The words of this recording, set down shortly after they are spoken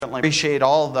Certainly appreciate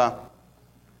all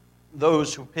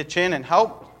those who pitch in and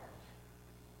help.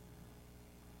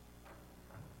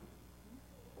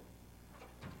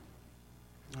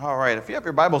 All right, if you have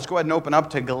your Bibles, go ahead and open up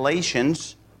to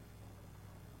Galatians.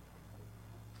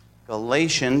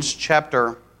 Galatians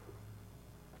chapter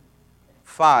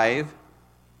 5.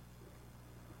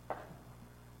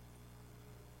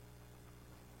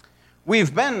 We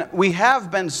have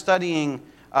been studying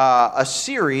a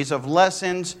series of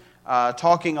lessons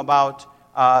talking about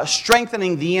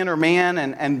strengthening the inner man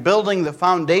and building the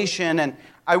foundation. And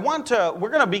we're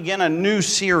going to begin a new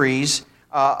series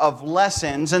of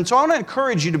lessons. And so I want to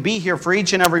encourage you to be here for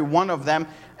each and every one of them.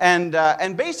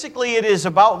 And basically it is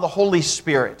about the Holy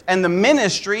Spirit and the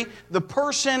ministry, the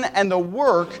person and the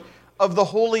work of the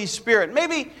Holy Spirit.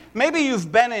 Maybe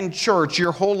you've been in church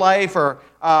your whole life, or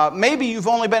maybe you've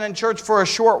only been in church for a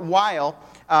short while.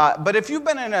 But if you've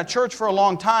been in a church for a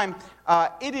long time,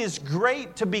 it is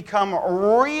great to become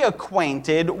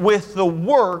reacquainted with the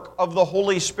work of the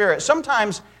Holy Spirit.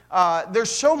 Sometimes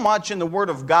there's so much in the Word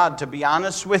of God, to be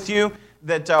honest with you,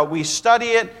 that we study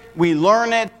it, we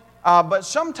learn it, but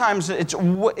sometimes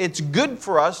it's good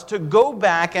for us to go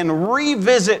back and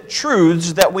revisit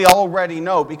truths that we already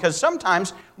know, because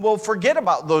sometimes we'll forget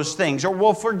about those things, or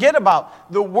we'll forget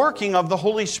about the working of the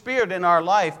Holy Spirit in our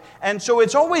life. And so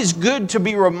it's always good to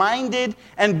be reminded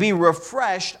and be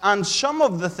refreshed on some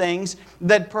of the things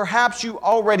that perhaps you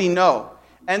already know.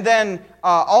 And then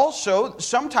also,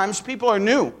 sometimes people are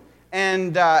new.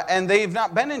 And they've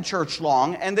not been in church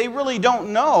long, and they really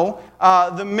don't know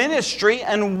the ministry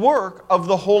and work of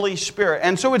the Holy Spirit.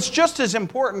 And so it's just as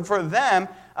important for them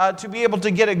to be able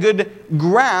to get a good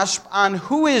grasp on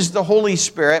who is the Holy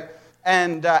Spirit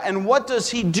and what does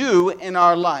He do in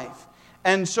our life.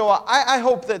 And so I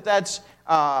hope that that's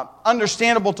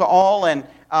understandable to all. And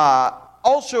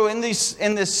also in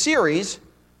this series,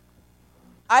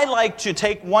 I like to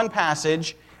take one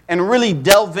passage and really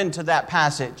delve into that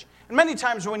passage. And many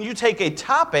times when you take a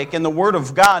topic in the Word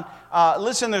of God,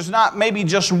 listen, there's not maybe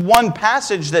just one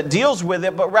passage that deals with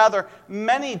it, but rather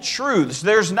many truths.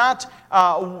 There's not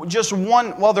just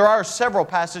one, well, there are several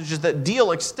passages that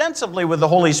deal extensively with the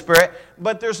Holy Spirit,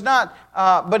 but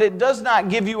but it does not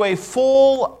give you a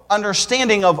full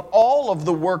understanding of all of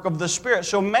the work of the Spirit.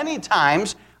 So many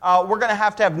times we're going to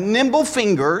have nimble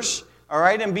fingers, all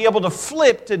right, and be able to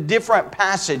flip to different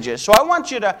passages. So I want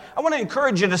to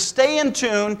encourage you to stay in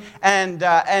tune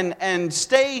and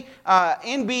stay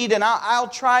in beat. And I'll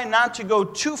try not to go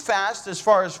too fast as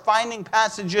far as finding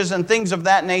passages and things of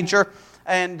that nature,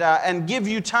 and give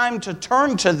you time to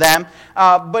turn to them.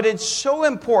 But it's so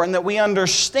important that we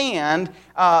understand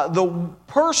the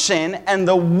person and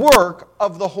the work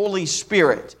of the Holy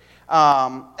Spirit.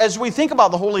 As we think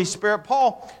about the Holy Spirit,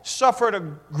 Paul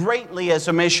suffered greatly as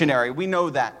a missionary. We know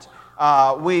that.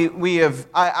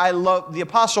 I love the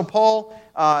Apostle Paul.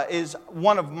 Is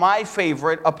one of my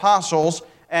favorite apostles,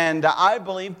 and I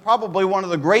believe probably one of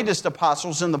the greatest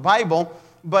apostles in the Bible.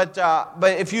 But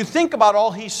if you think about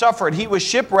all he suffered, he was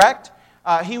shipwrecked,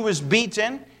 he was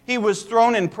beaten, he was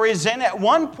thrown in prison. At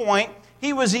one point,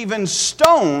 he was even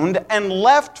stoned and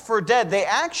left for dead. They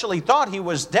actually thought he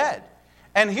was dead.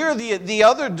 And here the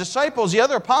other disciples, the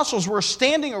other apostles were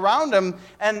standing around him,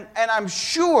 and I'm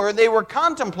sure they were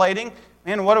contemplating,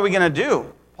 man, what are we going to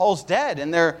do? Paul's dead,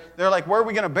 and they're like, where are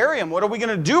we going to bury him? What are we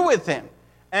going to do with him?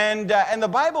 And the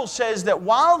Bible says that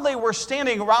while they were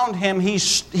standing around him,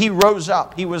 he rose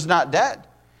up. He was not dead.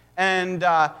 And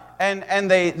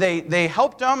they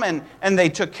helped him, and they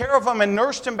took care of him and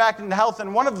nursed him back into health.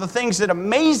 And one of the things that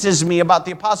amazes me about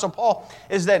the Apostle Paul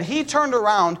is that he turned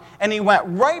around and he went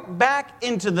right back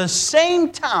into the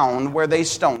same town where they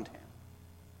stoned him.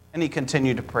 And he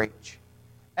continued to preach.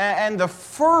 And the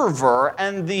fervor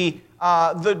and the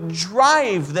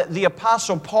drive that the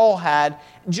Apostle Paul had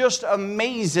just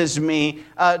amazes me,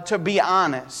 to be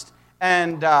honest.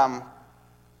 And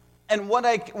what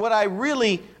I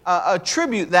really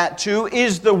attribute that to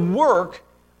is the work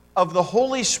of the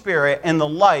Holy Spirit in the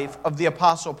life of the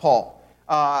Apostle Paul.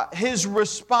 His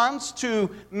response to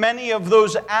many of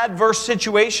those adverse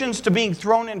situations, to being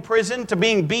thrown in prison, to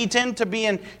being beaten, to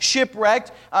being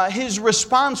shipwrecked, his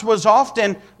response was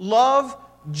often love,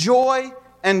 joy,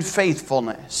 and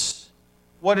faithfulness.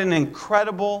 What an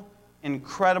incredible,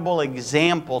 incredible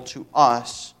example to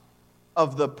us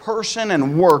of the person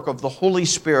and work of the Holy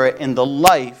Spirit in the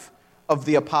life of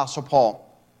the Apostle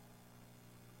Paul.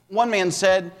 One man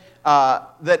said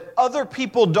that other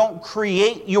people don't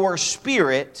create your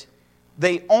spirit,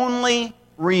 they only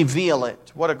reveal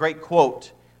it. What a great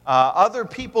quote. Other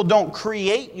people don't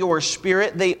create your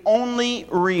spirit, they only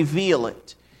reveal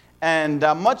it. And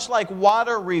much like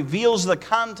water reveals the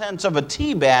contents of a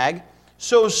tea bag,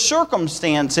 so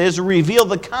circumstances reveal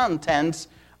the contents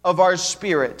of our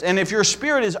spirit. And if your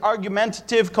spirit is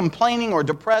argumentative, complaining, or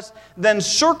depressed, then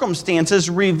circumstances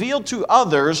reveal to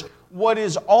others what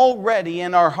is already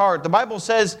in our heart. The Bible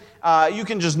says, you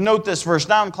can just note this verse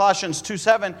down, Colossians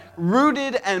 2:7,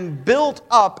 rooted and built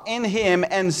up in Him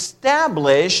and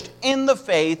established in the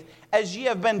faith as ye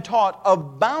have been taught,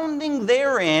 abounding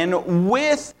therein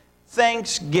with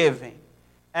thanksgiving.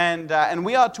 And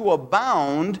we ought to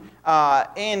abound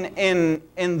in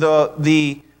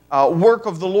the work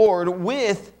of the Lord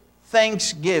with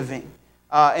thanksgiving,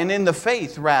 and in the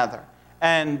faith rather,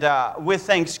 and with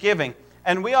thanksgiving.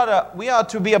 And we ought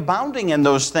to be abounding in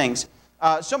those things.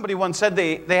 Somebody once said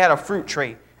they had a fruit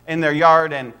tree in their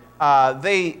yard, and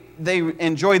they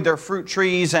enjoyed their fruit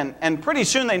trees, and pretty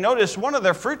soon they noticed one of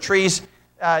their fruit trees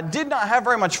did not have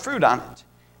very much fruit on it.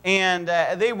 And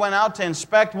they went out to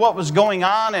inspect what was going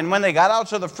on, and when they got out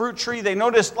to the fruit tree, they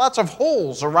noticed lots of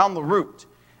holes around the root.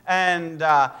 And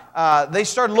they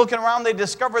started looking around. They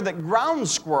discovered that ground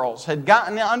squirrels had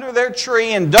gotten under their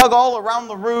tree and dug all around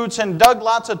the roots and dug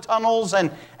lots of tunnels.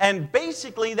 And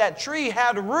basically that tree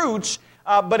had roots,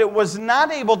 but it was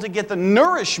not able to get the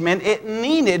nourishment it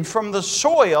needed from the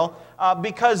soil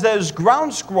because those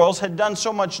ground squirrels had done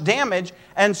so much damage.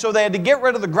 And so they had to get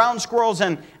rid of the ground squirrels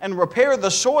and repair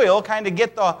the soil, kind of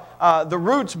get the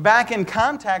roots back in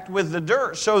contact with the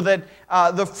dirt so that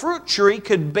the fruit tree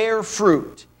could bear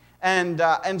fruit.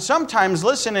 And sometimes,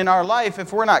 listen, in our life,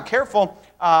 if we're not careful,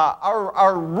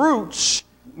 our roots,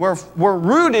 we're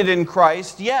rooted in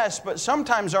Christ, yes, but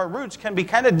sometimes our roots can be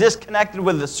kind of disconnected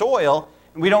with the soil,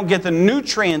 and we don't get the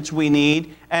nutrients we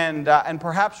need, and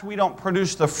perhaps we don't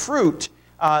produce the fruit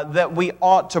that we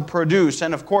ought to produce.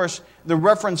 And of course, the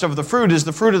reference of the fruit is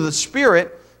the fruit of the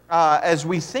Spirit as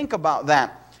we think about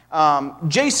that.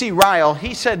 J.C. Ryle,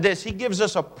 he said this, he gives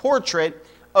us a portrait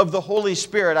of the Holy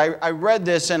Spirit. I read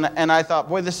this and I thought,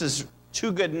 boy, this is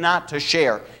too good not to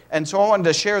share. And so I wanted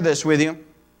to share this with you.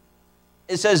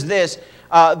 It says this,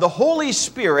 the Holy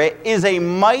Spirit is a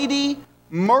mighty,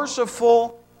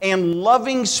 merciful, and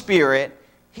loving Spirit.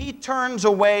 He turns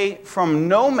away from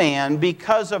no man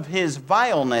because of his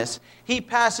vileness. He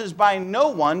passes by no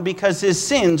one because his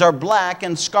sins are black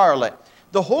and scarlet.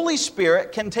 The Holy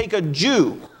Spirit can take a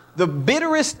Jew, the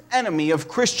bitterest enemy of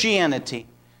Christianity,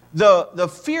 the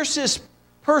fiercest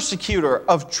persecutor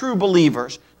of true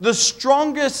believers, the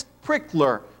strongest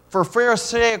prickler for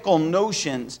Pharisaical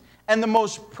notions, and the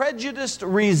most prejudiced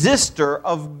resistor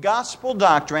of gospel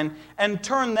doctrine, and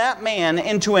turn that man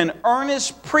into an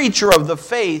earnest preacher of the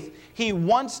faith he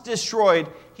once destroyed.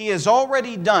 He has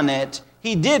already done it.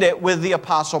 He did it with the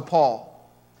Apostle Paul.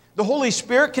 The Holy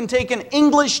Spirit can take an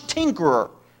English tinkerer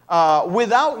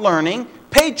without learning,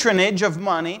 patronage of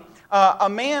money, a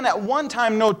man at one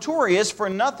time notorious for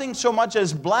nothing so much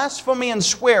as blasphemy and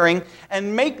swearing,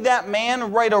 and make that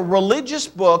man write a religious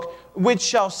book which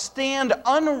shall stand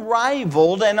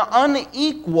unrivaled and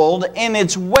unequaled in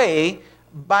its way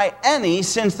by any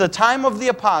since the time of the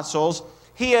apostles.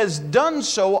 He has done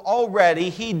so already.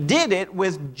 He did it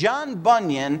with John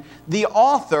Bunyan, the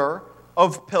author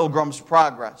of Pilgrim's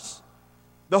Progress.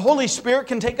 The Holy Spirit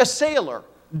can take a sailor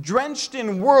drenched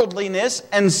in worldliness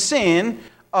and sin,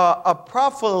 a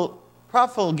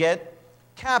profligate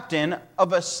captain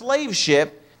of a slave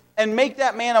ship, and make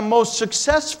that man a most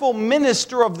successful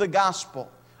minister of the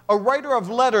gospel, a writer of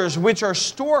letters which are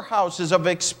storehouses of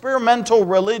experimental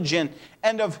religion,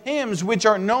 and of hymns which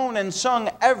are known and sung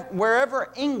wherever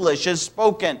English is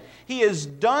spoken. He has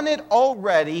done it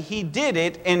already. He did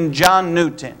it in John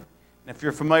Newton. And if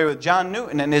you're familiar with John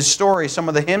Newton and his story, some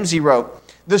of the hymns he wrote,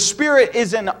 the Spirit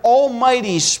is an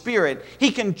almighty Spirit.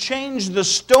 He can change the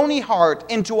stony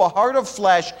heart into a heart of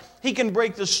flesh. He can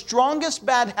break the strongest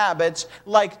bad habits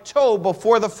like tow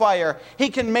before the fire. He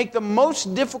can make the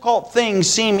most difficult things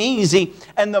seem easy,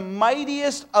 and the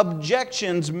mightiest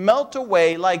objections melt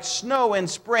away like snow in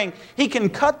spring. He can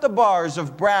cut the bars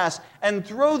of brass and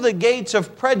throw the gates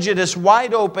of prejudice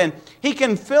wide open. He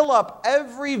can fill up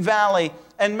every valley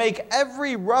and make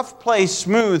every rough place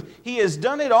smooth. He has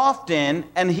done it often,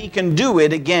 and He can do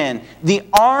it again. The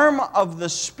arm of the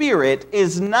Spirit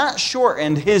is not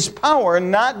shortened, His power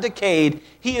not decayed.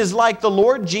 He is like the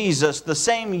Lord Jesus, the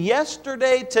same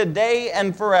yesterday, today,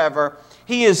 and forever.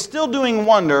 He is still doing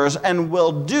wonders and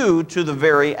will do to the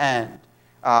very end.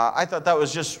 I thought that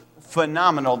was just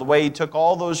phenomenal, the way He took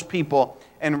all those people,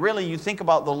 and really you think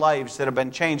about the lives that have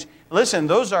been changed. Listen,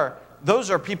 those are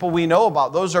people we know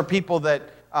about. Those are people that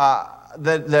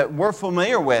we're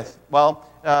familiar with. Well,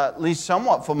 at least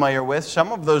somewhat familiar with.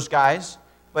 Some of those guys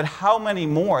but how many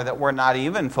more that we're not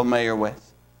even familiar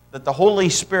with? That the Holy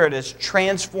Spirit has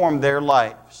transformed their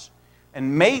lives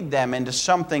and made them into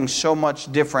something so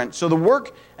much different. So the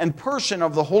work and person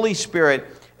of the Holy Spirit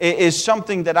is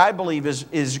something that I believe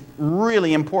is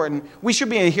really important. We should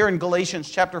be here in Galatians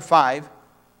chapter 5.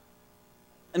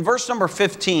 In verse number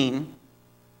 15,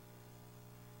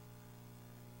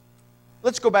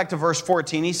 let's go back to verse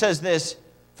 14. He says this,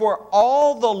 "For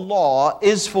all the law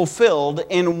is fulfilled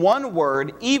in one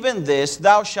word, even this,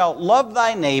 thou shalt love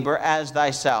thy neighbor as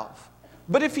thyself.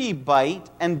 But if ye bite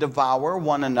and devour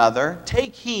one another,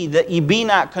 take heed that ye be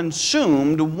not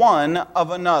consumed one of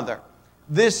another.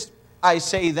 This I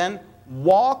say then,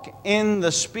 walk in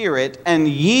the Spirit, and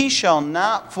ye shall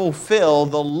not fulfill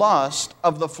the lust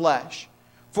of the flesh.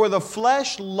 For the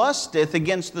flesh lusteth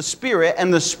against the Spirit,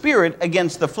 and the Spirit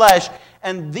against the flesh,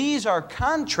 and these are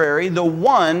contrary the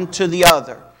one to the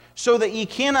other, so that ye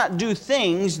cannot do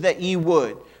things that ye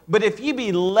would. But if ye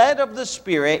be led of the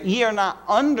Spirit, ye are not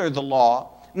under the law.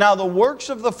 Now the works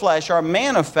of the flesh are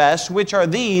manifest, which are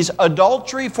these: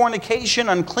 adultery, fornication,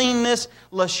 uncleanness,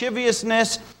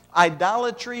 lasciviousness,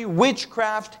 idolatry,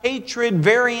 witchcraft, hatred,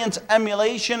 variance,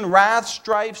 emulation, wrath,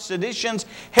 strife, seditions,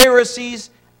 heresies,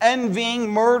 envying,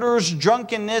 murders,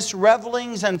 drunkenness,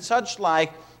 revelings, and such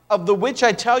like, of the which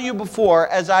I tell you before,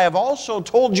 as I have also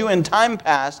told you in time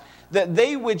past, that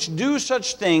they which do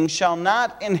such things shall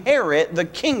not inherit the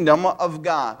kingdom of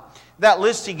God." That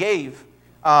list he gave,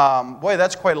 boy,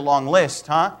 that's quite a long list,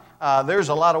 huh? There's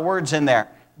a lot of words in there.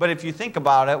 But if you think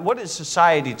about it, what is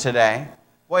society today?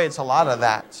 Boy, it's a lot of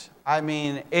that. I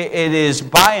mean, it is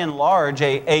by and large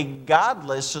a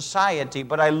godless society.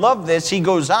 But I love this. He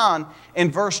goes on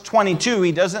in verse 22.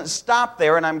 He doesn't stop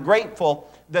there, and I'm grateful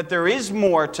that there is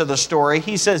more to the story.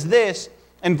 He says this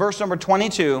in verse number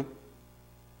 22,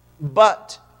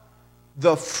 "But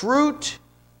the fruit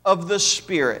of the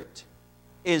Spirit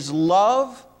is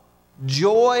love,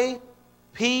 joy,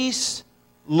 peace,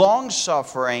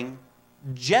 long-suffering,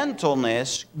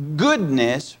 gentleness,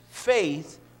 goodness,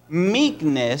 faith,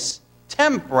 meekness,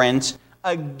 temperance.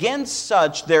 Against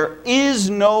such there is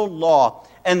no law.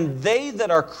 And they that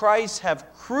are Christ have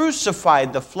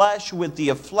crucified the flesh with the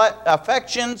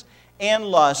affections and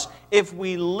lusts. If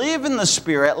we live in the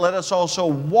Spirit, let us also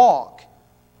walk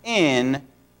in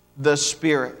the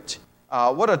Spirit."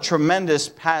 What a tremendous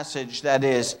passage that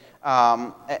is.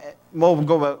 We'll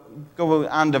go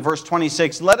on to verse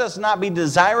 26. "Let us not be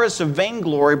desirous of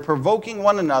vainglory, provoking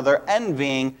one another,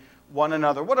 envying one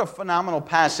another." What a phenomenal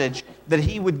passage that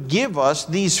he would give us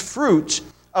these fruits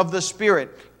of the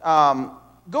Spirit.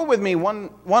 Go with me one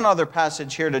other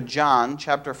passage here to John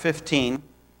chapter 15.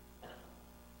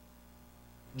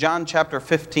 John chapter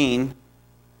 15.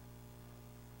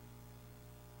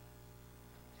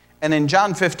 And in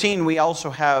John 15 we also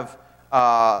have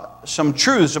some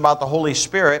truths about the Holy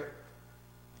Spirit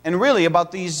and really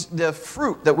about the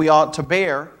fruit that we ought to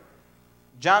bear.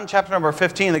 John chapter number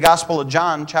 15, the Gospel of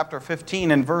John chapter 15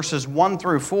 and verses 1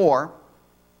 through 4.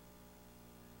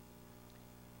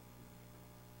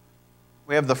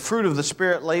 We have the fruit of the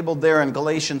Spirit labeled there in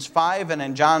Galatians 5, and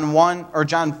in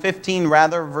John 15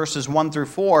 rather, verses 1 through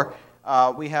 4,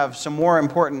 we have some more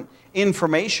important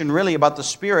information really about the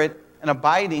Spirit and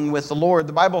abiding with the Lord.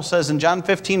 The Bible says in John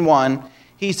 15:1,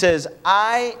 he says,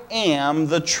 "I am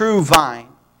the true vine,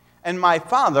 and my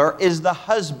Father is the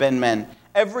husbandman.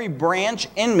 Every branch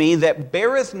in me that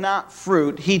beareth not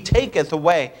fruit, he taketh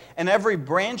away. And every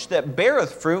branch that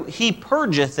beareth fruit, he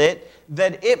purgeth it,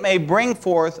 that it may bring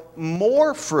forth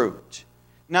more fruit.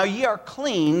 Now ye are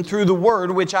clean through the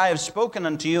word which I have spoken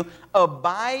unto you.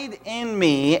 Abide in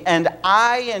me, and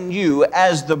I in you,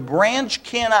 as the branch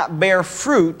cannot bear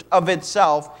fruit of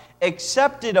itself,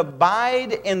 except it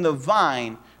abide in the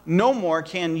vine. No more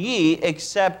can ye,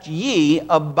 except ye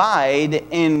abide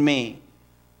in me.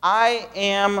 I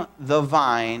am the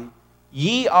vine,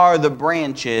 ye are the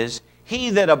branches.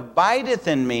 He that abideth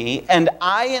in me, and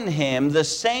I in him, the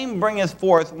same bringeth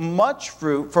forth much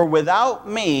fruit, for without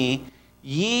me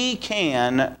ye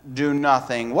can do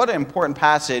nothing." What an important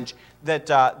passage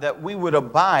that we would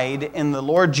abide in the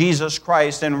Lord Jesus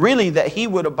Christ, and really that he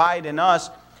would abide in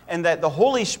us, and that the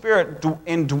Holy Spirit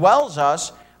indwells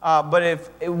us. But if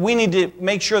we need to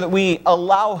make sure that we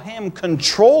allow him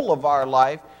control of our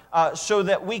life, so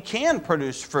that we can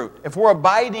produce fruit if we're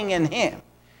abiding in him.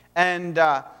 And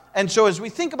so as we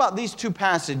think about these two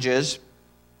passages,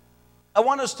 I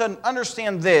want us to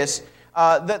understand this,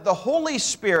 that the Holy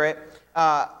Spirit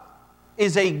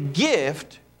is a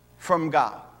gift from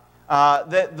God.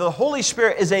 that the Holy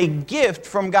Spirit is a gift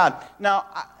from God. Now,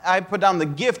 I put down the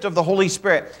gift of the Holy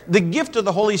Spirit. The gift of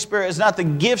the Holy Spirit is not the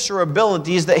gifts or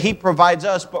abilities that He provides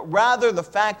us, but rather the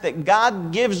fact that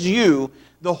God gives you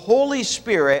the Holy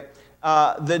Spirit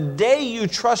the day you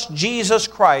trust Jesus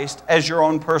Christ as your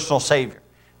own personal Savior.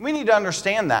 We need to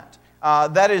understand that.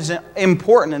 That is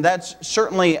important, and that's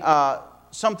certainly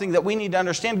something that we need to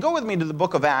understand. Go with me to the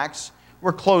book of Acts.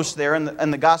 We're close there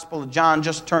in the Gospel of John.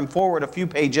 Just turn forward a few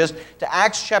pages to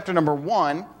Acts chapter number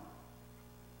 1.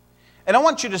 And I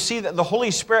want you to see that the Holy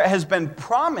Spirit has been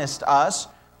promised us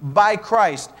by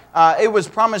Christ. It was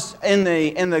promised in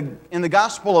the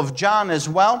Gospel of John as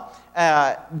well.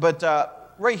 But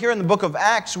right here in the book of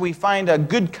Acts, we find a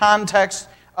good context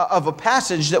of a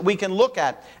passage that we can look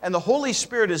at. And the Holy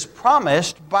Spirit is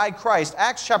promised by Christ.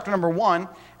 Acts chapter number 1,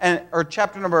 or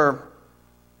chapter number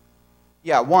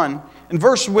 1, in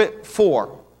verse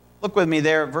 4. Look with me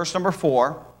there, verse number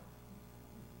 4.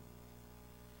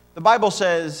 The Bible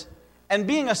says, "And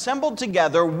being assembled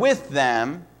together with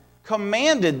them,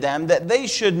 commanded them that they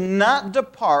should not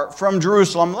depart from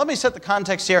Jerusalem." Let me set the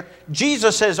context here.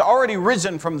 Jesus has already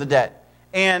risen from the dead.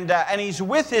 And He's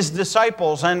with His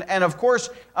disciples. And of course,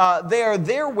 they are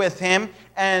there with Him.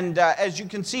 And as you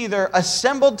can see, they're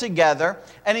assembled together.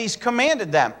 And He's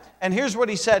commanded them. And here's what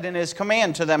He said in His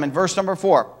command to them in verse number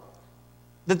 4.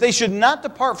 That they should not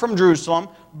depart from Jerusalem,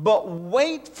 but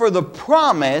wait for the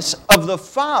promise of the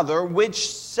Father,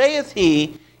 which saith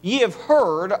He, Ye have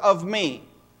heard of me.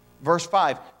 Verse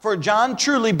 5. For John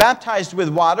truly baptized with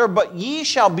water, but ye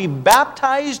shall be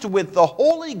baptized with the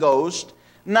Holy Ghost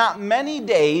not many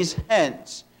days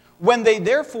hence. When they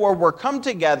therefore were come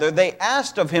together, they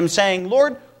asked of Him, saying,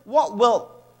 Lord, what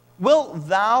wilt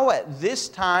thou at this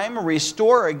time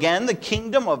restore again the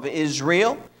kingdom of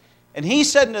Israel? And He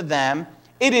said unto them,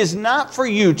 It is not for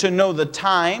you to know the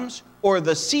times or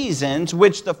the seasons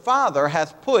which the Father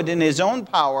hath put in His own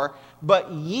power,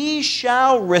 but ye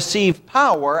shall receive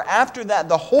power after that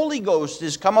the Holy Ghost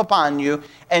is come upon you,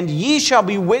 and ye shall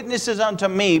be witnesses unto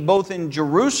me both in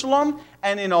Jerusalem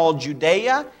and in all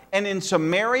Judea and in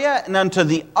Samaria and unto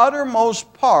the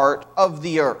uttermost part of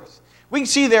the earth. We can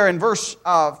see there in verse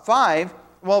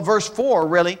 4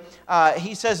 really,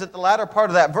 he says at the latter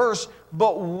part of that verse,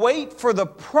 but wait for the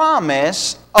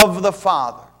promise of the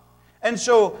Father. And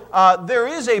so there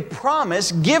is a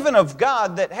promise given of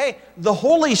God that, hey, the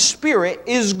Holy Spirit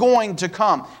is going to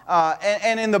come.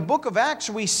 And in the book of Acts,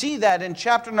 we see that in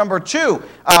chapter number 2.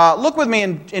 Look with me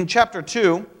in chapter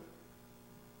 2,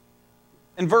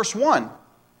 in verse 1.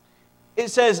 It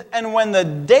says, And when the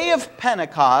day of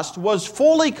Pentecost was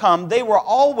fully come, they were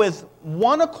all with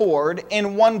one accord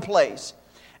in one place.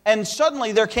 And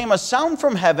suddenly there came a sound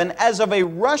from heaven as of a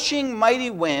rushing mighty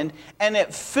wind, and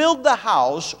it filled the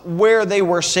house where they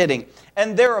were sitting.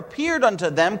 And there appeared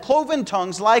unto them cloven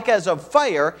tongues like as of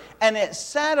fire, and it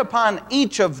sat upon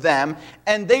each of them.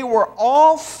 And they were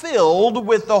all filled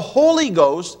with the Holy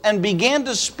Ghost, and began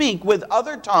to speak with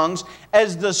other tongues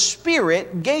as the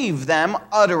Spirit gave them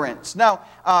utterance. Now,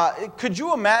 could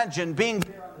you imagine being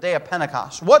there on the day of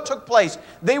Pentecost? What took place?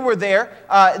 They were there.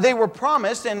 They were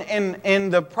promised in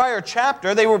the prior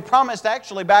chapter. They were promised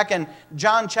actually back in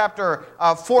John chapter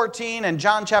 14 and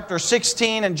John chapter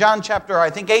 16 and John chapter, I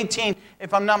think, 18,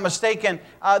 if I'm not mistaken,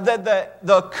 that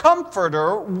the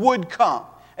Comforter would come,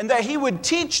 and that He would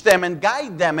teach them and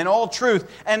guide them in all truth.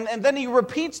 And then He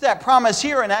repeats that promise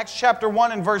here in Acts chapter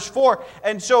 1 and verse 4.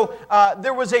 And so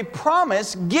there was a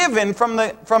promise given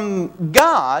from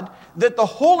God that the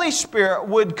Holy Spirit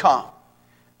would come.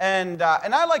 And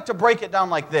I like to break it down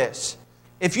like this.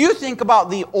 If you think about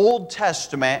the Old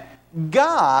Testament,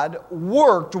 God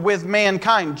worked with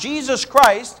mankind. Jesus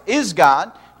Christ is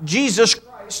God. Jesus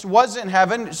Christ was in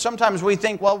heaven. Sometimes we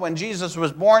think, well, when Jesus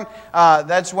was born,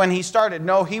 that's when He started.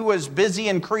 No, He was busy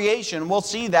in creation. We'll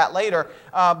see that later.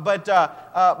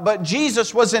 But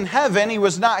Jesus was in heaven. He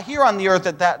was not here on the earth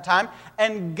at that time.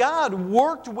 And God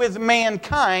worked with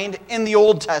mankind in the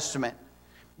Old Testament.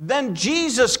 Then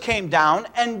Jesus came down,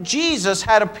 and Jesus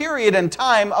had a period in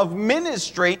time of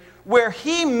ministry where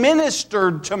He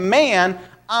ministered to man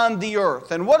on the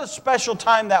earth. And what a special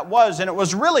time that was. And it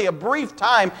was really a brief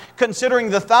time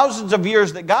considering the thousands of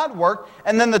years that God worked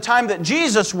and then the time that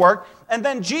Jesus worked. And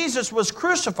then Jesus was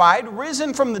crucified,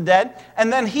 risen from the dead,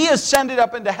 and then He ascended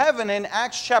up into heaven in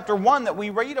Acts chapter 1 that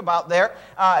we read about there.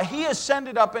 He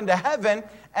ascended up into heaven,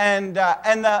 and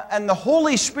the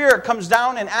Holy Spirit comes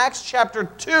down in Acts chapter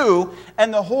 2,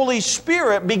 and the Holy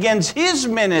Spirit begins His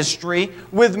ministry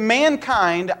with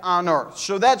mankind on earth.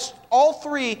 So that's all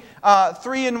three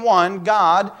in one,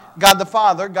 God the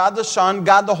Father, God the Son,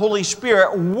 God the Holy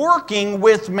Spirit, working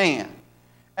with man.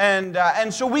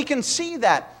 And so we can see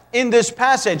that in this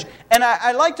passage. And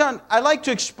I like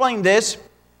to explain this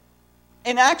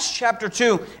in Acts chapter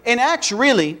 2. In Acts,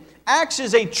 Acts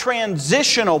is a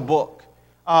transitional book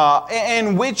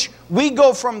in which we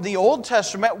go from the Old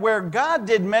Testament, where God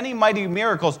did many mighty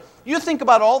miracles. You think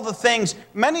about all the things,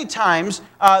 many times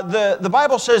the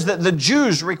Bible says that the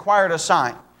Jews required a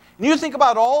sign. And you think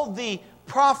about all the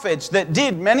prophets that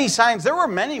did many signs. There were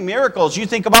many miracles. You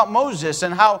think about Moses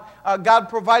and how God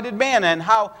provided manna and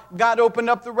how God opened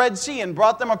up the Red Sea and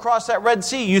brought them across that Red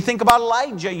Sea. You think about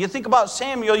Elijah. You think about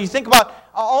Samuel. You think about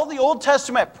all the Old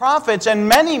Testament prophets and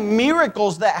many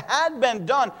miracles that had been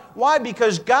done. Why?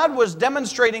 Because God was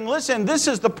demonstrating, listen, this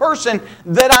is the person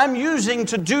that I'm using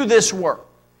to do this work.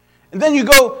 And then you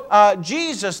go,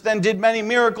 Jesus then did many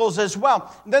miracles as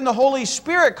well. And then the Holy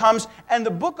Spirit comes, and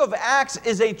the book of Acts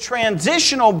is a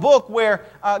transitional book where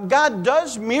God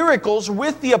does miracles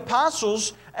with the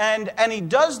apostles, and He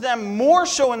does them more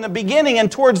so in the beginning.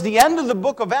 And towards the end of the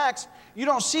book of Acts, you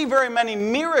don't see very many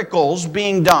miracles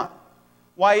being done.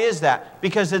 Why is that?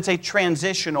 Because it's a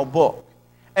transitional book.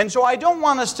 And so I don't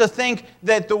want us to think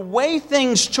that the way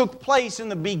things took place in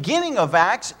the beginning of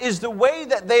Acts is the way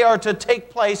that they are to take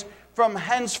place from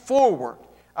henceforward.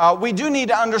 We do need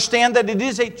to understand that it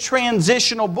is a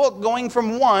transitional book going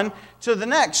from one to the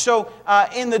next. So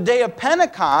in the day of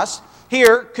Pentecost,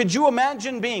 here, could you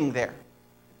imagine being there?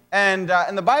 And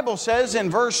the Bible says in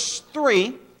verse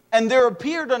 3, "And there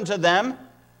appeared unto them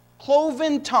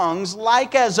cloven tongues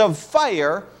like as of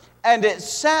fire, and it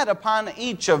sat upon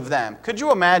each of them." Could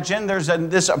you imagine? There's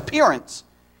this appearance.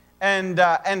 And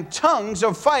tongues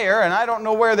of fire, and I don't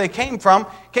know where they came from,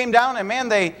 came down, and man,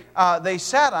 they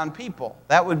sat on people.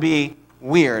 That would be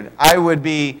weird. I would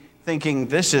be thinking,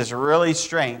 this is really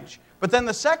strange. But then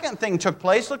the second thing took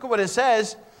place. Look at what it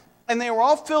says. "And they were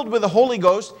all filled with the Holy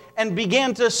Ghost, and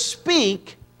began to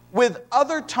speak with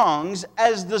other tongues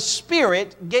as the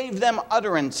Spirit gave them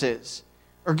utterances,"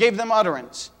 or gave them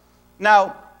utterance.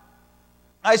 Now,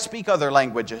 I speak other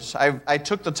languages. I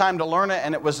took the time to learn it,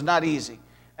 and it was not easy.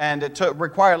 And it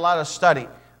required a lot of study.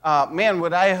 Man,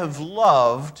 would I have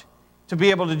loved to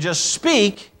be able to just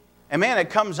speak, and man,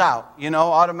 it comes out,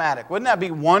 automatic. Wouldn't that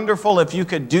be wonderful if you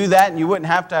could do that and you wouldn't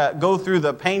have to go through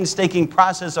the painstaking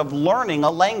process of learning a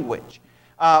language?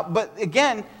 But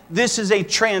again, this is a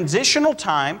transitional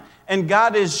time, and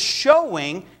God is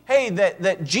showing, hey,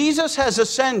 that Jesus has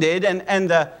ascended,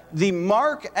 and the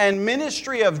mark and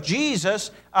ministry of Jesus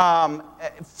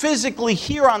physically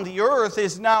here on the earth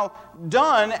is now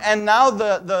done, and now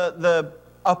the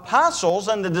apostles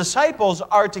and the disciples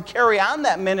are to carry on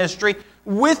that ministry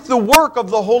with the work of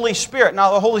the Holy Spirit.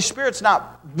 Now, the Holy Spirit's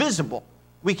not visible.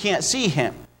 We can't see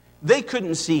Him. They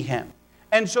couldn't see Him.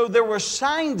 And so there were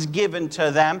signs given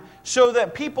to them so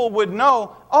that people would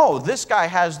know, oh, this guy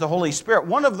has the Holy Spirit.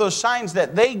 One of those signs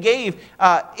that they gave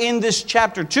in this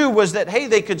chapter 2 was that, hey,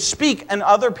 they could speak and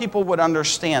other people would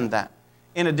understand that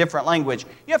in a different language.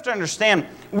 You have to understand,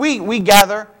 we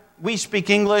gather, we speak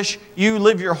English, you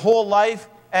live your whole life,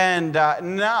 and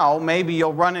now maybe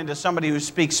you'll run into somebody who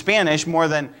speaks Spanish more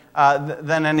than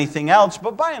anything else.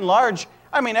 But by and large,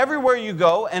 everywhere you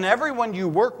go and everyone you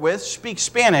work with speaks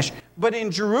Spanish. But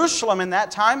in Jerusalem in that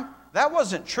time, that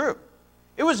wasn't true.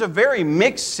 It was a very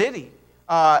mixed city.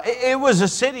 It was a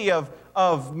city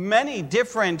of many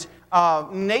different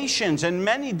nations and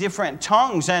many different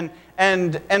tongues.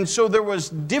 And so there was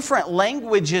different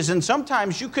languages, and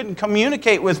sometimes you couldn't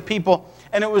communicate with people,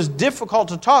 and it was difficult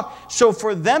to talk. So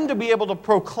for them to be able to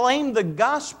proclaim the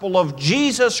gospel of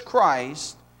Jesus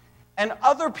Christ, and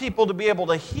other people to be able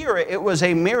to hear it, it was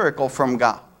a miracle from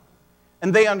God.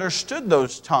 And they understood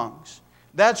those tongues.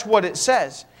 That's what it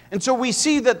says. And so we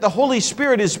see that the Holy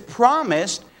Spirit is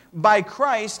promised by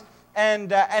Christ,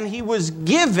 and He was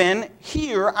given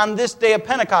here on this day of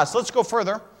Pentecost. Let's go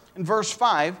further in verse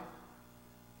 5,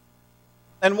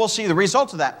 and we'll see the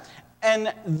results of that.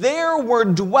 "And there were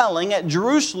dwelling at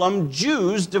Jerusalem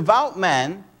Jews, devout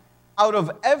men, out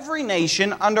of every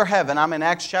nation under heaven." I'm in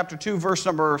Acts chapter 2, verse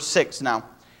number 6 now.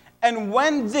 "And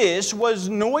when this was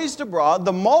noised abroad,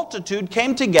 the multitude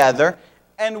came together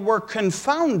and were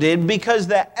confounded, because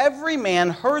that every man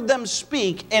heard them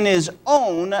speak in his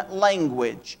own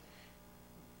language.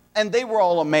 And they were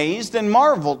all amazed and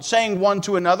marveled, saying one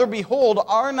to another, Behold,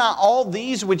 are not all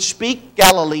these which speak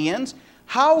Galileans?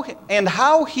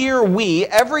 How hear we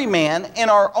every man in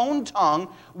our own tongue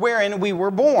wherein we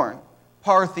were born?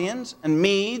 Parthians and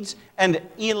Medes and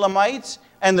Elamites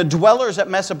and the dwellers at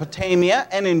Mesopotamia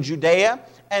and in Judea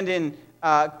and in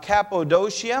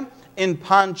Cappadocia, in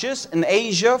Pontus and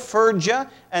Asia, Phrygia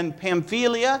and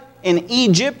Pamphylia, in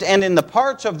Egypt and in the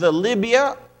parts of the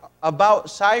Libya about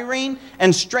Cyrene,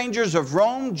 and strangers of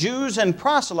Rome, Jews and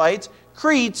proselytes,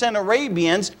 Cretes and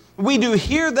Arabians, we do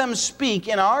hear them speak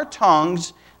in our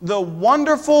tongues the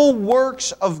wonderful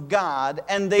works of God,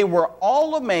 and they were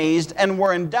all amazed and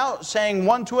were in doubt, saying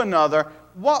one to another,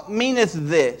 What meaneth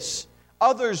this?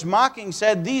 Others mocking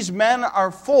said, These men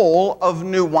are full of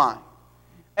new wine.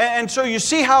 And so you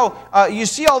see how you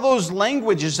see all those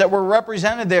languages that were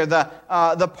represented there,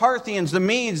 the Parthians, the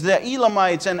Medes, the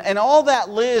Elamites, and all that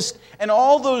list, and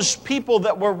all those people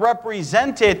that were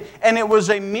represented. And it was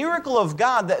a miracle of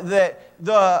God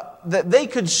that they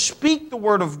could speak the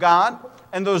word of God,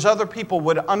 and those other people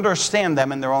would understand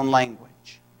them in their own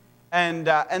language. And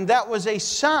that was a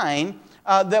sign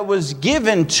that was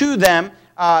given to them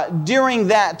during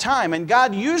that time. And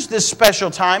God used this special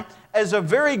time as a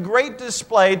very great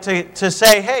display to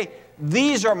say, hey,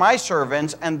 these are my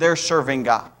servants, and they're serving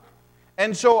God.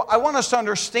 And so I want us to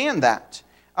understand that.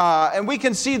 And we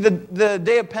can see the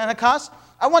day of Pentecost.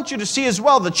 I want you to see as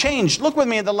well the change. Look with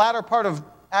me at the latter part of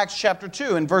Acts chapter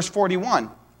 2 in verse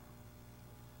 41.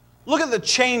 Look at the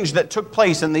change that took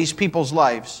place in these people's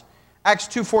lives. Acts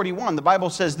 2:41, the Bible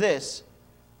says this.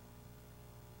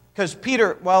 Because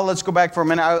Peter, well, let's go back for a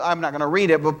minute. I'm not going to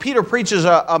read it, but Peter preaches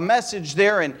a message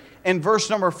there in verse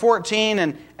number 14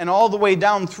 and all the way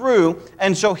down through.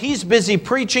 And so he's busy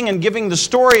preaching and giving the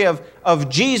story of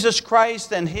Jesus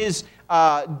Christ and His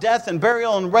death and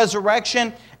burial and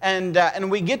resurrection.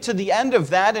 And we get to the end of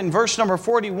that in verse number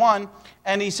 41.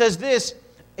 And he says this.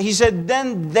 He said,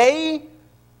 Then they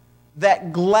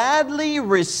that gladly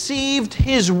received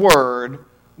His word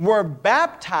were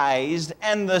baptized,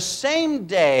 and the same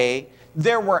day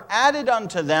there were added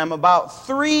unto them about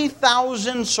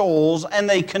 3,000 souls, and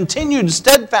they continued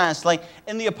steadfastly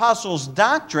in the apostles'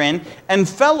 doctrine and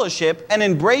fellowship, and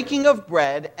in breaking of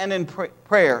bread, and in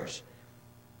prayers.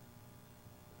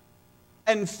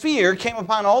 And fear came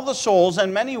upon all the souls,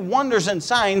 and many wonders and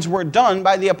signs were done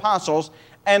by the apostles.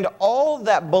 And all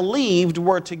that believed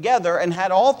were together and had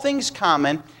all things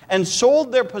common, and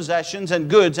sold their possessions and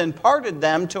goods, and parted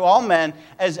them to all men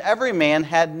as every man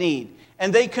had need.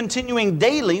 And they, continuing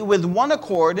daily with one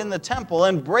accord in the temple,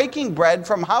 and breaking bread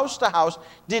from house to house,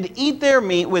 did eat their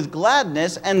meat with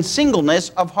gladness and singleness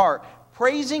of heart,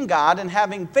 praising God and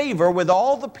having favor with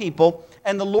all the people.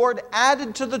 And the Lord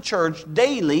added to the church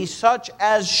daily such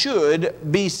as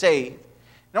should be saved.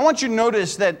 And I want you to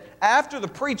notice that after the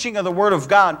preaching of the Word of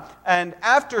God, and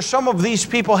after some of these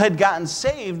people had gotten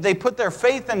saved, they put their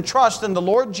faith and trust in the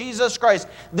Lord Jesus Christ,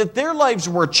 that their lives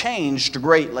were changed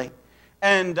greatly.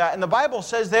 And the Bible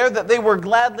says there that they were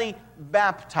gladly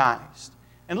baptized.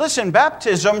 And listen,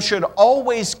 baptism should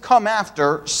always come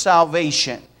after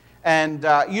salvation. And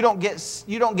you don't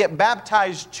get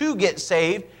baptized to get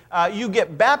saved. You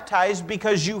get baptized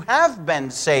because you have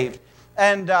been saved.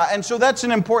 And so that's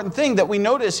an important thing that we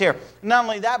notice here. Not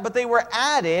only that, but they were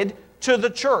added to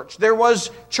the church. There was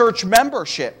church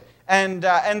membership. And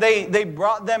they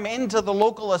brought them into the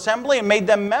local assembly and made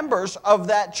them members of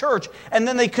that church. And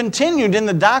then they continued in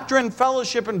the doctrine,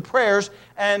 fellowship, and prayers.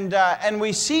 And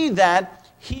we see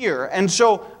that here. And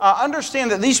so understand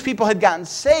that these people had gotten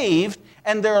saved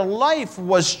and their life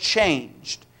was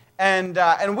changed.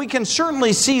 And we can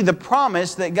certainly see the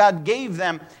promise that God gave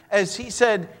them, as He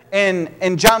said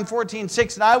in John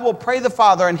 14:6, And I will pray the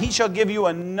Father, and He shall give you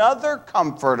another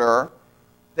Comforter,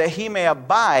 that He may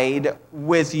abide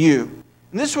with you.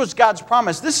 And this was God's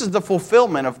promise. This is the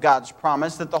fulfillment of God's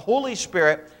promise, that the Holy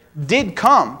Spirit did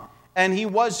come, and He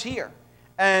was here.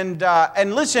 And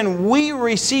listen, we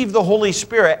receive the Holy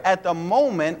Spirit at the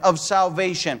moment of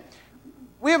salvation.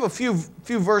 We have a few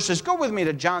verses. Go with me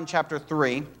to John chapter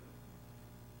 3.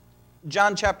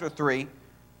 John chapter 3.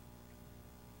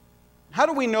 How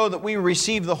do we know that we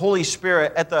receive the Holy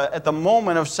Spirit at the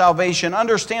moment of salvation?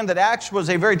 Understand that Acts was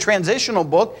a very transitional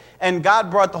book, and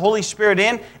God brought the Holy Spirit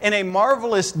in a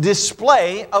marvelous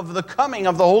display of the coming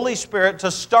of the Holy Spirit to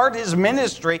start His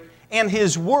ministry and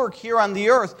His work here on the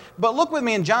earth. But look with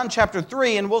me in John chapter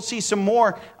 3, and we'll see some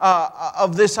more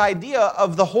of this idea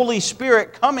of the Holy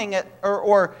Spirit coming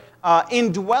or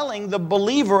indwelling the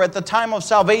believer at the time of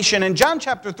salvation. In John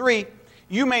chapter 3,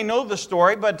 you may know the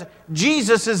story, but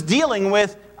Jesus is dealing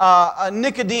with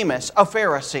Nicodemus, a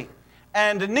Pharisee.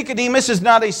 And Nicodemus is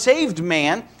not a saved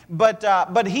man,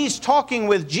 but he's talking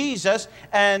with Jesus,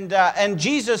 and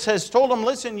Jesus has told him,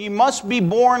 listen, you must be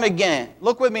born again.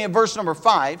 Look with me at verse number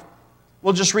 5.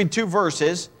 We'll just read 2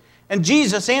 verses. And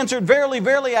Jesus answered, Verily,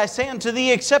 verily, I say unto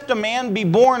thee, except a man be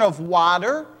born of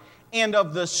water and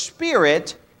of the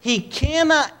Spirit, he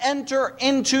cannot enter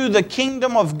into the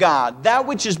kingdom of God. That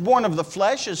which is born of the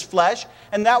flesh is flesh,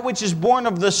 and that which is born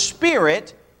of the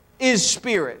Spirit is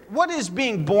spirit. What is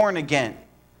being born again?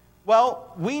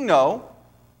 Well, we know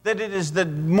that it is the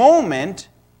moment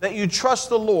that you trust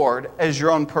the Lord as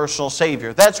your own personal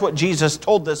Savior. That's what Jesus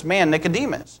told this man,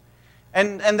 Nicodemus.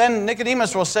 And then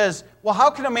Nicodemus says, well, how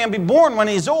can a man be born when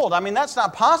he's old? I mean, that's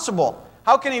not possible.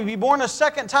 How can he be born a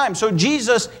second time? So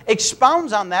Jesus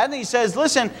expounds on that, and he says,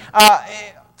 listen,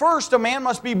 first a man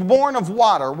must be born of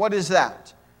water. What is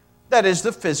that? That is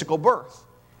the physical birth.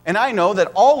 And I know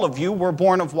that all of you were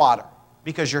born of water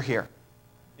because you're here.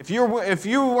 If you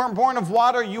weren't born of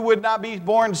water, you would not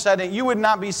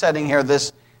be sitting here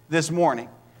this morning.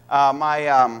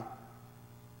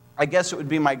 I guess it would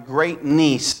be my great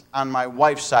niece on my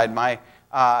wife's side.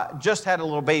 Just had a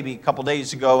little baby a couple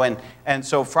days ago, and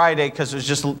so Friday, because it was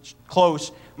just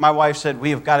close, my wife said, we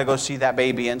have got to go see that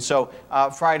baby. And so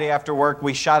Friday after work,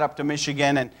 we shot up to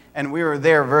Michigan, and we were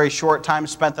there a very short time,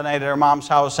 spent the night at her mom's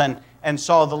house, and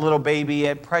saw the little baby,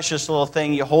 a precious little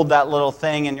thing. You hold that little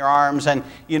thing in your arms, and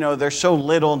they're so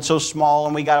little and so small,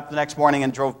 and we got up the next morning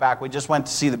and drove back. We just went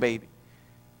to see the baby.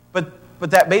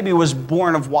 But that baby was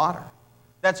born of water.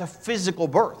 That's a physical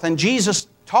birth. And Jesus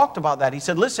talked about that. He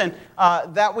said, listen,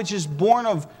 that which is born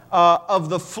of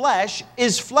the flesh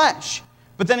is flesh.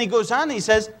 But then he goes on and he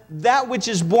says, that which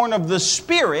is born of the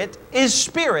Spirit is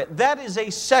spirit. That is a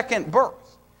second birth.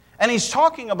 And he's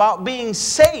talking about being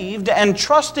saved and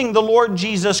trusting the Lord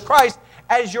Jesus Christ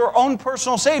as your own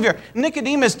personal Savior.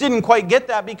 Nicodemus didn't quite get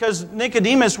that because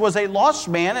Nicodemus was a lost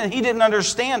man and he didn't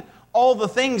understand all the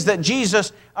things that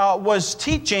Jesus was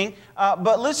teaching.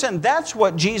 But listen, that's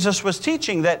what Jesus was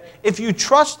teaching, that if you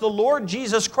trust the Lord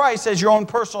Jesus Christ as your own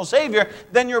personal Savior,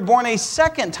 then you're born a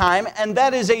second time, and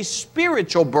that is a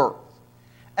spiritual birth.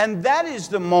 And that is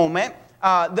the moment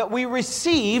that we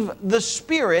receive the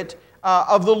Spirit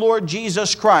of the Lord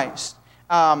Jesus Christ.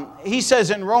 He says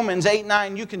in Romans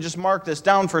 8:9, you can just mark this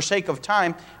down for sake of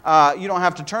time. You don't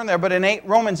have to turn there. But in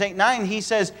Romans 8:9, he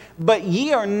says, but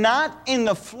ye are not in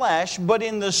the flesh, but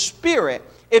in the Spirit,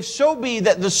 if so be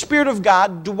that the Spirit of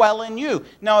God dwell in you.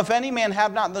 Now, if any man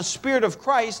have not the Spirit of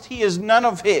Christ, he is none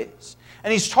of his.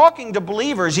 And he's talking to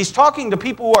believers. He's talking to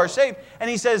people who are saved. And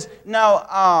he says,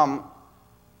 now,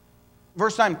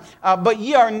 verse 9, but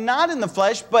ye are not in the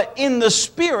flesh, but in the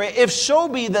Spirit, if so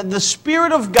be that the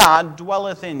Spirit of God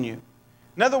dwelleth in you.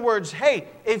 In other words, hey,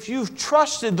 if you've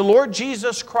trusted the Lord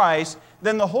Jesus Christ,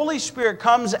 then the Holy Spirit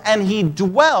comes and He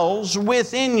dwells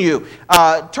within you.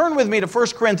 Turn with me to 1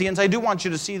 Corinthians. I do want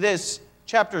you to see this,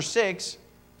 chapter 6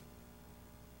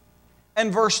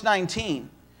 and verse 19.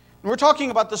 We're talking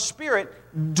about the Spirit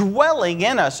dwelling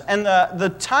in us and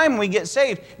the time we get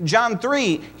saved. John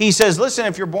 3, he says, listen,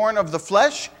 if you're born of the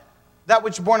flesh, that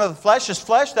which is born of the flesh is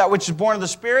flesh. That which is born of the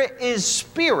Spirit is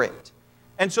spirit.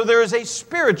 And so there is a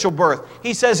spiritual birth.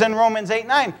 He says in Romans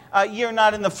 8:9, ye are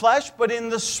not in the flesh, but in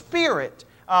the Spirit.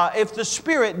 If the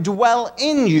Spirit dwell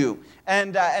in you.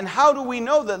 And how do we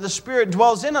know that the Spirit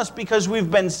dwells in us? Because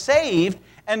we've been saved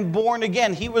and born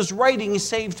again. He was writing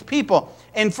saved people.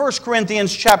 In 1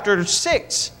 Corinthians chapter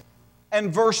 6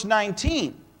 and verse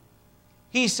 19,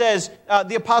 he says,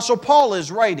 the Apostle Paul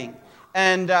is writing.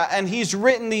 And he's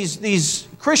written these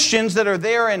Christians that are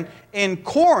there in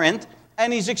Corinth,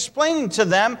 and he's explaining to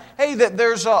them, hey, that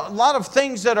there's a lot of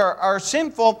things that are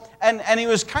sinful, and he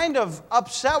was kind of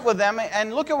upset with them.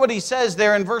 And look at what he says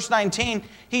there in verse 19.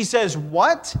 He says,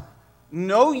 what?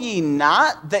 Know ye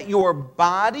not that your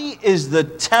body is the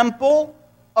temple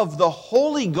of the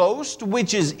Holy Ghost,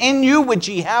 which is in you, which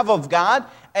ye have of God,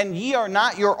 and ye are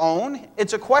not your own?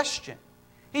 It's a question.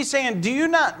 He's saying, do you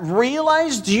not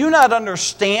realize, do you not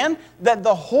understand that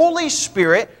the Holy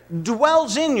Spirit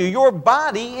dwells in you? Your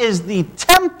body is the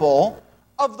temple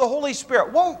of the Holy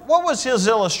Spirit. What was his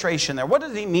illustration there? What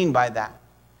did he mean by that?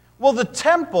 Well, the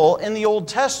temple in the Old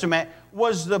Testament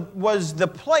was the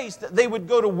place that they would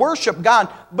go to worship God,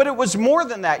 but it was more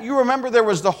than that. You remember there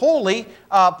was the holy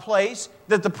place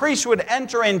that the priests would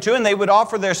enter into, and they would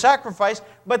offer their sacrifice,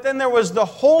 but then there was the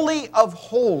Holy of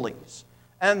Holies.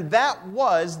 And that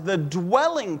was the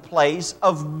dwelling place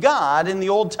of God in the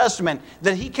Old Testament,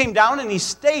 that He came down and He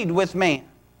stayed with man.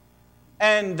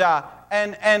 And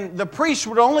the priest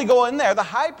would only go in there, the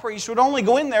high priest would only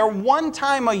go in there one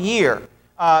time a year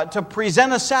to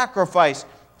present a sacrifice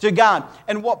to God.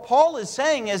 And what Paul is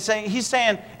saying is, he's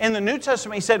saying in the New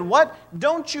Testament, he said, what?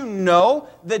 Don't you know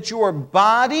that your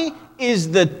body is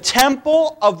the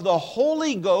temple of the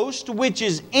Holy Ghost, which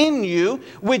is in you,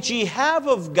 which ye have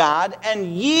of God,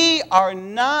 and ye are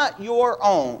not your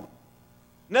own?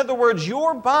 In other words,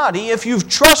 your body, if you've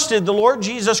trusted the Lord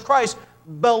Jesus Christ,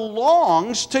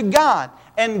 belongs to God.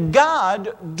 And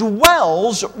God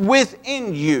dwells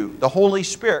within you. The Holy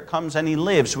Spirit comes and He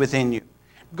lives within you.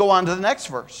 go on to the next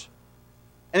verse.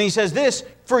 And he says this,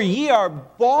 "For ye are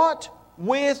bought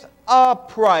with a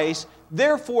price.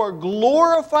 Therefore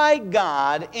glorify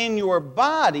God in your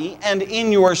body and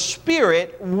in your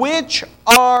spirit, which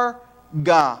are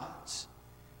God's."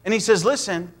 And he says,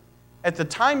 listen, at the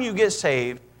time you get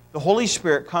saved, the Holy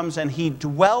Spirit comes and He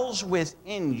dwells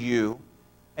within you,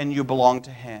 and you belong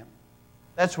to Him.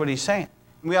 That's what he's saying.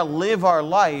 We got to live our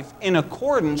life in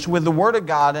accordance with the Word of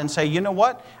God and say, you know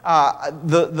what?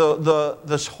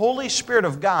 This Holy Spirit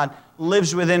of God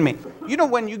lives within me. You know,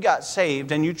 when you got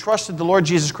saved and you trusted the Lord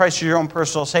Jesus Christ as your own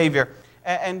personal Savior,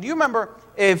 and do you remember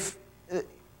if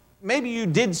maybe you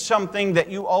did something that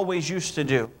you always used to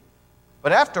do,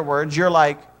 but afterwards you're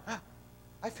like,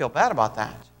 I feel bad about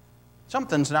that.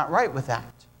 Something's not right with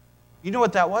that. You know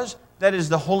what that was? That is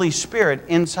the Holy Spirit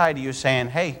inside of you saying,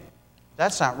 hey,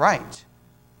 that's not right.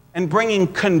 And bringing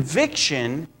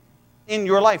conviction in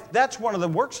your life. That's one of the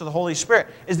works of the Holy Spirit,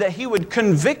 is that He would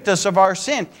convict us of our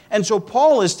sin. And so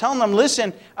Paul is telling them,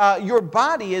 listen, your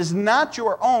body is not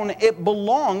your own. It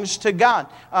belongs to God.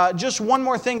 Just one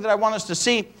more thing that I want us to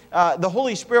see. The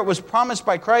Holy Spirit was promised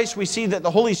by Christ. We see that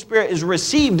the Holy Spirit is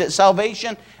received at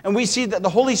salvation. And we see that the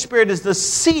Holy Spirit is the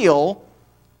seal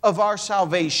of our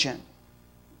salvation.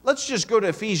 Let's just go to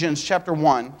Ephesians chapter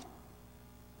 1.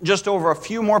 Just over a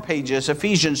few more pages,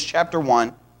 Ephesians chapter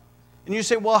 1. And you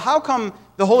say, well, how come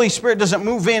the Holy Spirit doesn't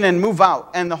move in and move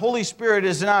out? And the Holy Spirit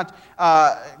is not,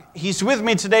 He's with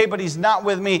me today, but He's not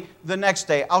with me the next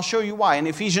day. I'll show you why. In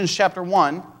Ephesians chapter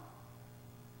 1,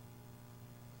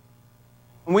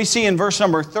 and we see in verse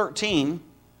number 13,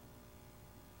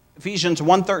 Ephesians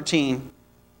 1:13,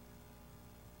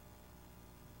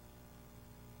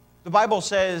 the Bible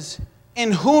says,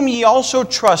 "In whom ye also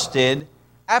trusted,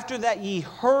 after that ye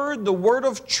heard the word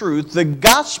of truth, the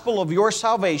gospel of your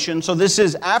salvation." So this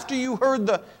is after you heard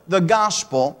the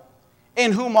gospel.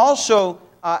 "In whom also,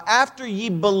 after ye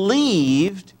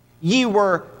believed, ye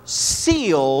were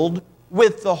sealed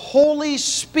with the Holy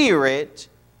Spirit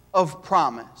of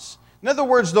promise." In other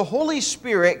words, the Holy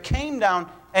Spirit came down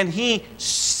and He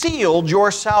sealed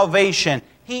your salvation.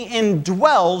 He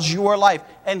indwells your life,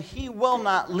 and He will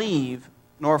not leave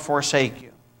nor forsake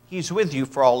you. He's with you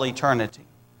for all eternity.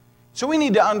 So we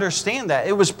need to understand that.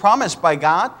 It was promised by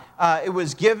God. It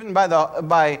was given at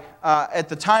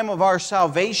the time of our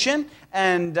salvation,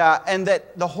 and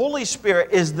that the Holy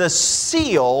Spirit is the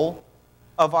seal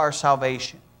of our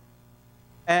salvation.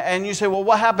 And you say, well,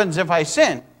 what happens if I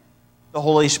sin? The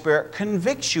Holy Spirit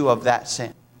convicts you of that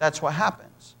sin. That's what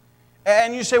happens.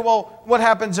 And you say, well, what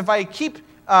happens if I keep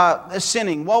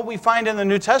sinning? Well, we find in the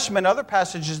New Testament other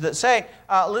passages that say,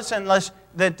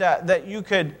 that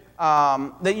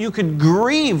you could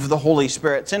grieve the Holy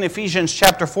Spirit. It's in Ephesians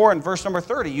chapter 4 and verse number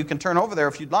 30. You can turn over there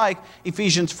if you'd like.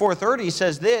 Ephesians 4:30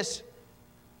 says this,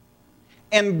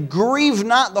 "And grieve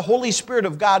not the Holy Spirit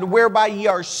of God, whereby ye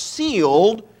are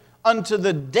sealed unto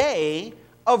the day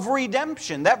of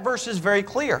redemption." That verse is very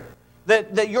clear.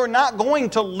 That you're not going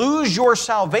to lose your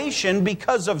salvation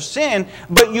because of sin,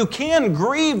 but you can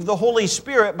grieve the Holy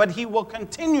Spirit, but He will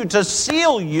continue to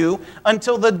seal you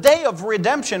until the day of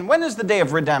redemption. When is the day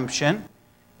of redemption?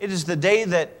 It is the day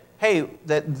that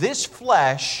this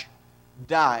flesh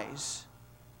dies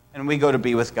and we go to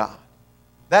be with God.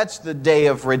 That's the day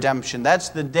of redemption. That's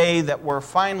the day that we're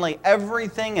finally,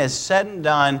 everything is said and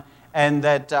done, and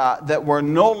that we're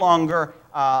no longer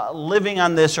living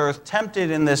on this earth,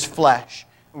 tempted in this flesh.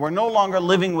 We're no longer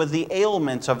living with the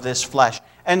ailments of this flesh.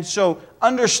 And so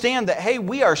understand that,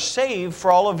 we are saved for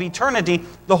all of eternity.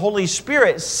 The Holy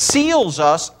Spirit seals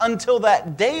us until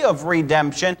that day of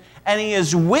redemption, and He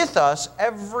is with us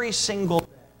every single day.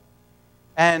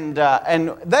 And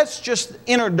that's just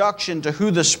introduction to who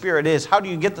the Spirit is. How do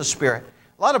you get the Spirit?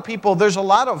 A lot of people, there's a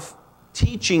lot of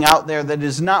teaching out there that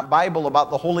is not Bible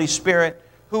about the Holy Spirit,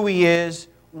 who He is,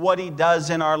 what He does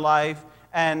in our life.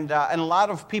 And a lot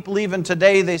of people even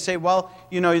today, they say, well,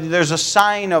 there's a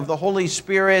sign of the Holy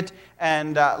Spirit.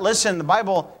 And listen, the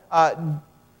Bible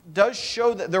does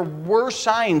show that there were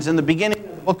signs in the beginning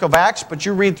of the book of Acts, but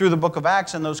you read through the book of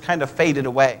Acts and those kind of faded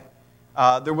away.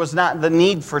 There was not the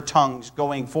need for tongues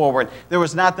going forward. There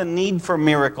was not the need for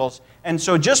miracles. And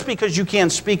so just because you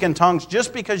can't speak in tongues,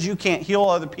 just because you can't heal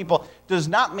other people, does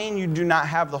not mean you do not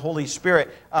have the Holy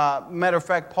Spirit. Matter of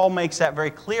fact, Paul makes that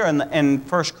very clear in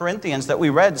 1 Corinthians that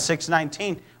we read,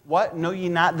 6:19. What? Know ye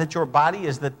not that your body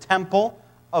is the temple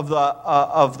of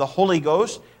the Holy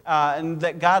Ghost, and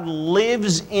that God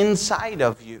lives inside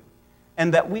of you,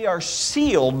 and that we are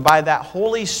sealed by that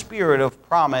Holy Spirit of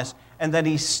promise, and that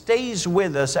He stays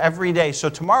with us every day. So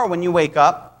tomorrow when you wake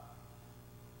up,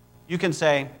 you can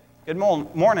say, Good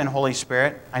morning, Holy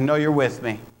Spirit. I know you're with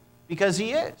me. Because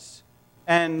He is.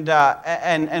 And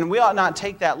we ought not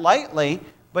take that lightly,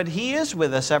 but He is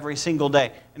with us every single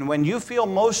day. And when you feel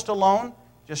most alone,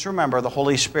 just remember the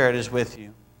Holy Spirit is with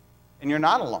you. And you're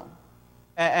not alone.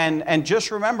 And just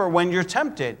remember when you're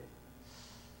tempted,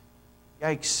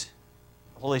 yikes,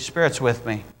 the Holy Spirit's with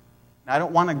me. And I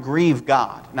don't want to grieve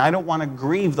God. And I don't want to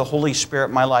grieve the Holy Spirit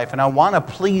in my life. And I want to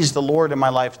please the Lord in my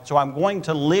life. So I'm going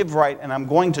to live right and I'm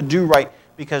going to do right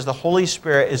because the Holy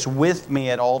Spirit is with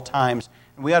me at all times.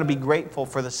 And we ought to be grateful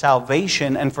for the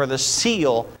salvation and for the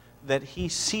seal that He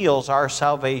seals our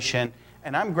salvation.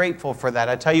 And I'm grateful for that.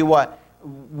 I tell you what,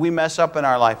 we mess up in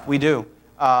our life. We do.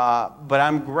 But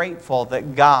I'm grateful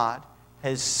that God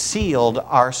has sealed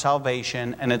our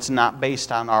salvation, and it's not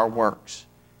based on our works.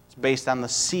 It's based on the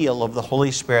seal of the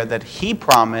Holy Spirit that He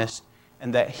promised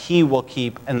and that He will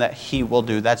keep and that He will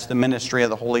do. That's the ministry of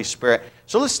the Holy Spirit.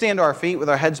 So let's stand to our feet with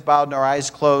our heads bowed and our eyes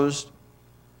closed.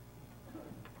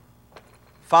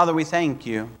 Father, we thank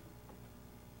You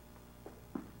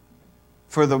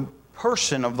for the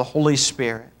person of the Holy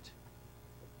Spirit.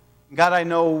 God, I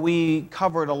know we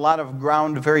covered a lot of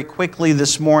ground very quickly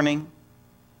this morning.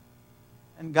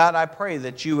 And God, I pray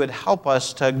that You would help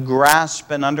us to grasp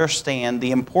and understand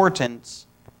the importance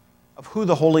of who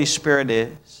the Holy Spirit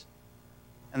is.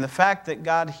 And the fact that,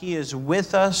 God, He is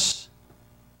with us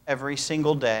every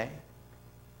single day.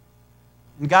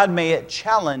 And God, may it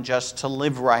challenge us to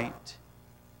live right.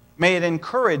 May it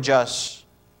encourage us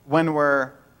when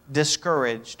we're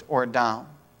discouraged or down.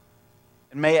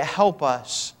 And may it help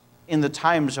us in the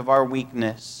times of our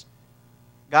weakness.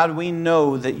 God, we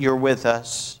know that You're with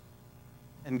us.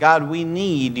 And God, we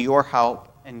need Your help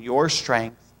and Your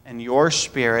strength and Your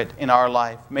Spirit in our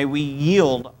life. May we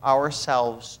yield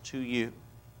ourselves to You.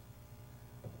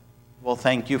 We'll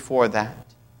thank You for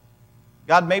that.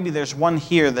 God, maybe there's one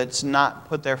here that's not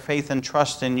put their faith and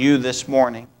trust in You this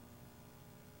morning.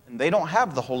 And they don't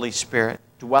have the Holy Spirit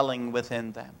dwelling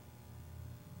within them.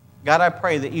 God, I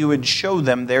pray that You would show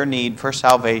them their need for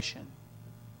salvation.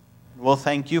 We'll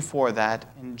thank You for that.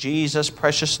 In Jesus'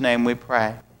 precious name we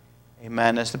pray.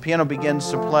 Amen. As the piano begins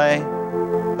to play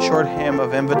a short hymn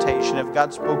of invitation, if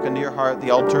God's spoken to your heart, the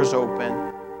altar is open.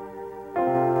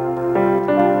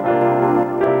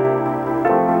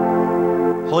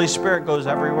 Holy Spirit goes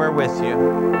everywhere with you.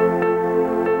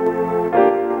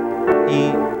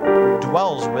 He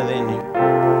dwells within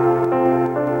you.